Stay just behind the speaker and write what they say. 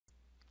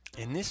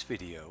In this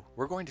video,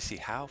 we're going to see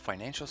how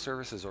financial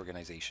services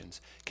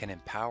organizations can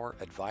empower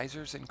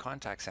advisors and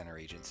contact center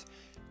agents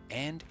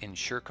and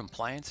ensure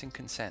compliance and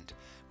consent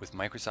with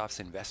Microsoft's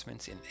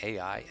investments in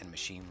AI and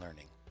machine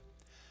learning.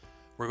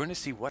 We're going to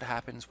see what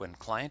happens when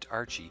client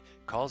Archie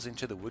calls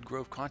into the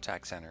Woodgrove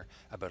Contact Center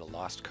about a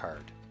lost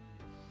card.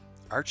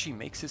 Archie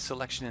makes his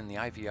selection in the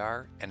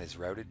IVR and is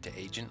routed to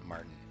Agent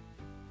Martin.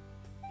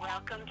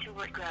 Welcome to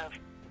Woodgrove.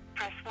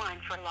 Press 1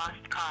 for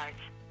lost cards.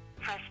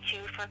 Press 2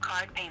 for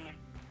card payment.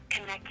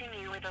 Connecting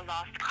you with a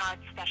lost card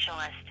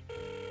specialist.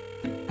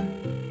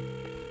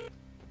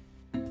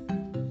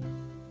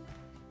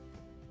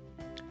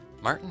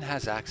 Martin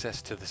has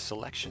access to the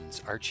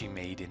selections Archie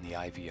made in the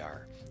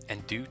IVR,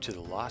 and due to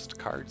the lost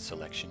card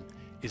selection,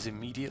 is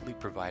immediately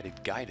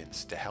provided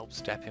guidance to help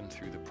step him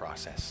through the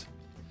process.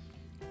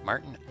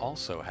 Martin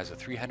also has a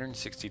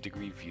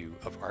 360-degree view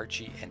of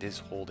Archie and his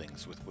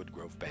holdings with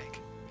Woodgrove Bank.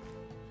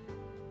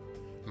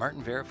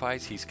 Martin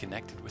verifies he's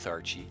connected with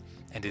Archie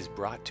and is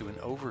brought to an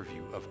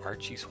overview of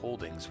Archie's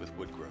holdings with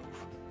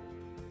Woodgrove.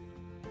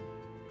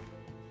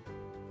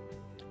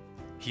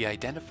 He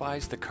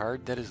identifies the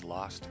card that is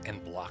lost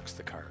and blocks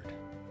the card.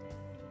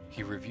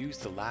 He reviews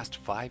the last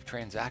 5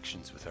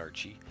 transactions with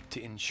Archie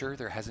to ensure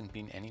there hasn't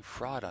been any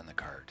fraud on the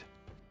card.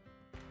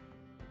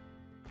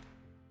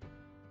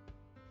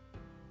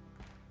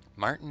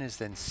 Martin is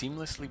then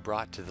seamlessly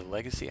brought to the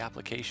legacy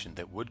application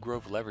that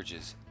Woodgrove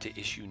leverages to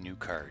issue new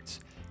cards,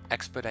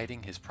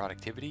 expediting his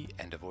productivity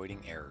and avoiding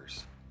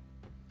errors.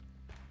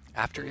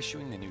 After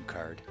issuing the new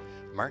card,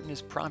 Martin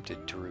is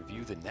prompted to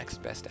review the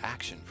next best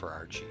action for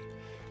Archie,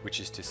 which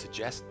is to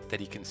suggest that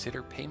he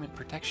consider payment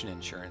protection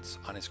insurance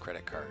on his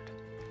credit card.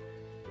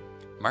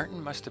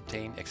 Martin must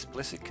obtain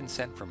explicit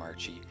consent from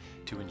Archie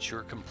to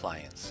ensure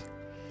compliance.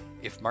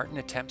 If Martin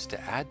attempts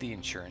to add the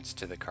insurance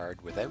to the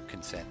card without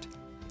consent,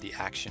 the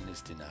action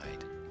is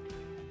denied.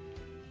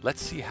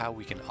 Let's see how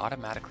we can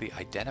automatically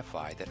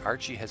identify that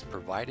Archie has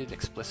provided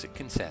explicit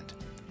consent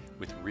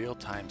with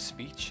real-time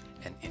speech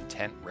and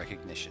intent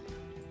recognition.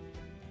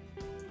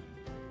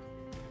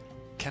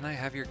 Can I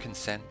have your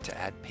consent to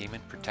add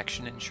payment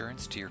protection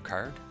insurance to your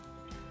card?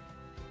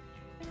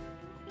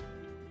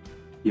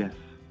 Yes.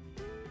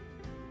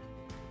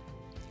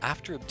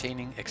 After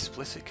obtaining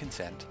explicit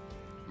consent,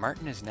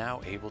 Martin is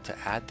now able to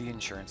add the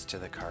insurance to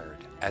the card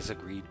as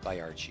agreed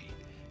by Archie,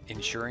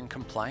 ensuring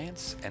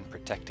compliance and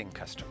protecting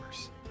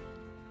customers.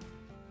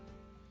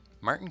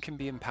 Martin can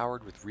be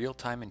empowered with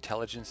real-time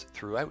intelligence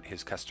throughout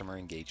his customer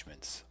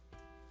engagements.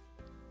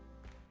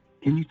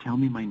 Can you tell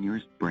me my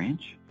nearest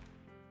branch?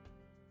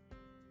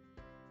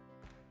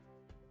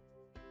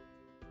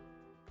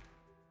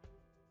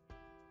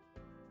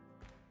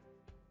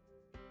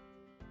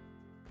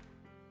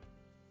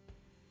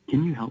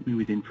 Can you help me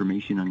with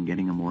information on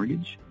getting a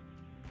mortgage?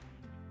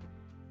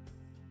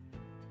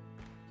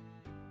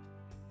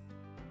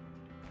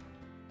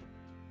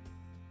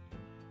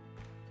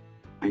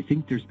 I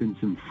think there's been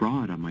some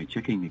fraud on my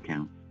checking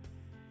account.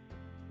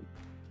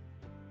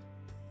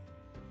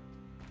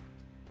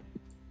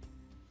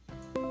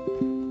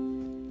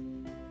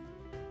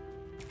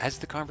 As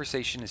the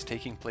conversation is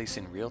taking place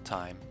in real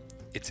time,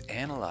 it's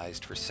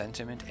analyzed for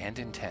sentiment and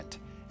intent,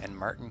 and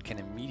Martin can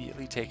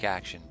immediately take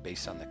action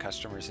based on the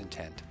customer's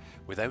intent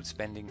without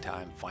spending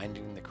time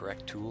finding the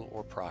correct tool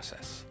or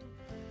process.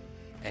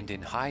 And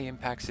in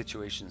high-impact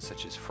situations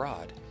such as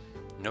fraud,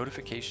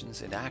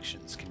 notifications and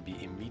actions can be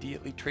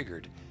immediately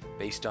triggered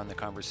based on the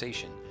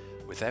conversation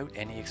without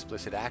any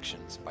explicit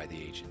actions by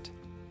the agent.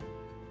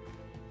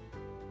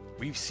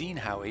 We've seen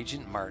how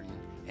Agent Martin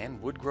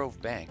and Woodgrove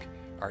Bank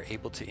are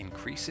able to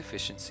increase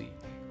efficiency,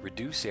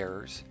 reduce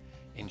errors,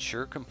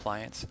 ensure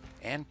compliance,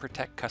 and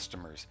protect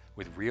customers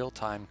with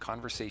real-time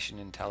conversation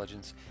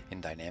intelligence in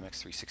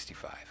Dynamics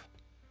 365.